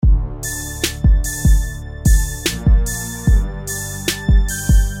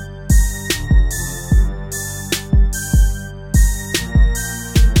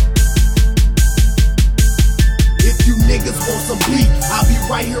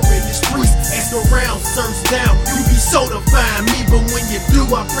sure to find me, but when you do,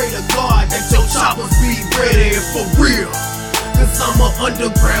 I pray to God that your choppers be ready for real. Cause I'm an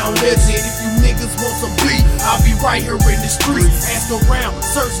underground legend. If you niggas want some beat, I'll be right here in the streets. Ask around,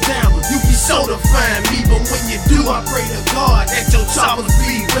 search down, you be sure to find me, but when you do, I pray to God that your choppers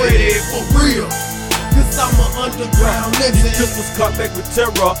be ready for real. Cause I'm an underground legend. Just was caught back with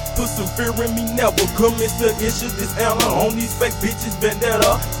terror, put some fear in me, never commit to issues. This Anna on these fake bitches,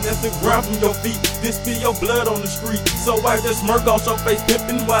 vendetta. Snatch the ground from your feet, this be your blood on the street. So I just smirk off your face,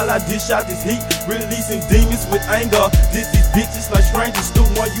 pimping while I dish out this heat. Releasing demons with anger, this these bitches like strangers. Still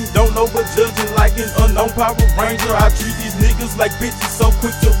one you don't know, but judging like an unknown Power Ranger. I treat these niggas like bitches, so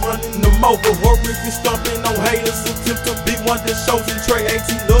quick to running them over. Horrific stomping on haters, attempt to be one that shows and Trey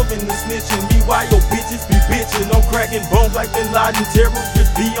AT loving and snitching me while your bitches be bitching. I'm cracking bones like Bin Laden.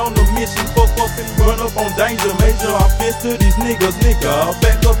 Terrorists be on the mission. Fuck up and run up on danger. Major offense to these niggas, nigga.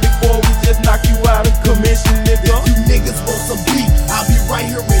 Back up before we just knock you out of commission, nigga. If you niggas want some beat, I'll be right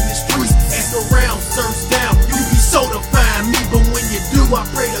here in the streets. Ask around, search down, you be sure to find me, but when you do, I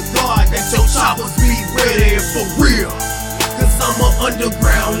pray to God that your choppers be ready for real. Cause I'm an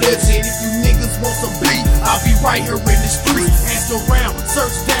underground legend. If you niggas want some beat, I'll be right here in the streets. Ask around,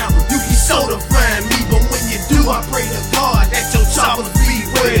 search down, you be sure to find me, but when you do, I pray to God that your choppers be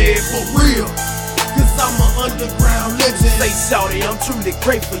ready for real. Cause I'm an underground legend. Say shawty, I'm truly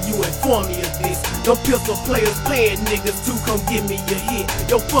grateful you informed me of this. Them pistol players playing niggas to come give me a hit.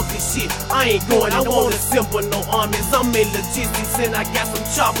 Yo fucking shit, I ain't going, I won't assemble no armies. I'm in logistics and I got some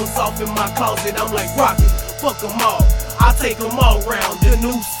choppers off in my closet. I'm like Rocket, fuck them all, I'll take them all round. The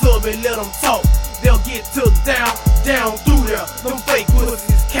new sub and let them talk, they'll get took down through there. Them fake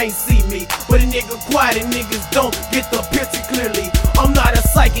pussies can't see me, but a nigga quiet and niggas don't get the picture clearly. I'm not a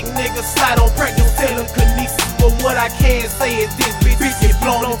psychic nigga, slide on practice telekinesis, but what I can say is this bitch get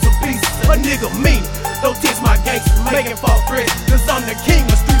blown on to pieces. A nigga mean, don't test my gangsters, making false threats, cause I'm the king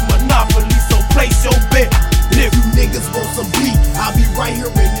of street monopoly, so place your bet. If you niggas want some beat, I'll be right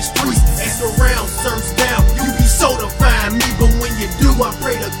here in the streets. Ask around, search down, you be sure to find me, but when you do, I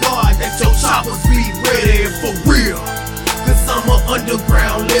pray to God that your choppers be ready for real. Cause I'm an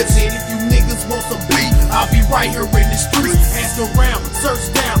underground legend. If you niggas want some beat, I'll be right here in the streets. Ask around, search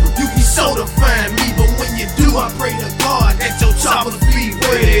down, you be sure to find me, but when you do, I pray to God that your choppers be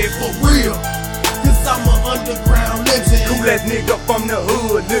ready for real. Cause I'm an underground legend. Cool ass nigga from the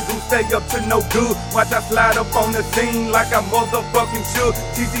hood, nigga stay up to no good. Watch I slide up on the scene like I motherfucking should.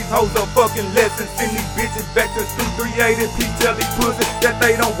 Teach these hoes a fucking lesson, send these bitches back to street 380. P tell these pussies that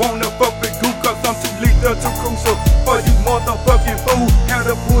they don't wanna fuck with you, cause I'm too lethal, too crucial for you motherfucking fool. How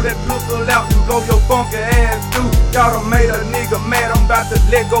to pull that pistol out and blow your funky ass through. Y'all done made a nigga mad, I'm about to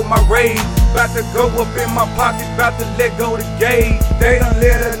let go my rage. About to go up in my pocket, about to let go the gauge. They done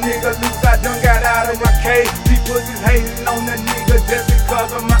let a nigga loose, I done got out of my cage. These pussies hating on the nigga just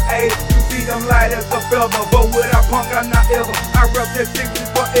because of my age. You see them light as a feather, but without punk I'm not ever. I rep that 60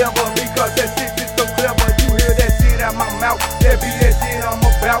 forever, because that 60 so clever. You hear that shit out my mouth, that be that shit I'm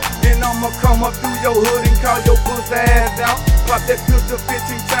about. And I'ma come up through your hood and call your pussy ass out. Pop that pistol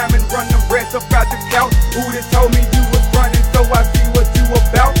 15 times and run them rats up out the couch. Who done told me you was running, so I see what you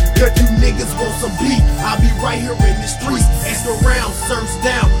about. If you niggas want some beat, I'll be right here in the streets. Ask around, search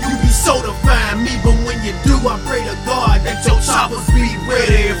down, you be sure to find me, but when you do, I pray to God that your choppers be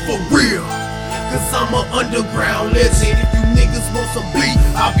ready for real. Cause I'm an underground legend. If you niggas want some beat,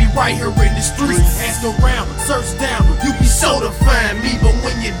 I'll be right here in the streets. Ask around, search down, you be sure to find me, but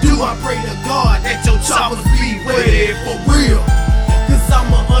when you do, I pray to God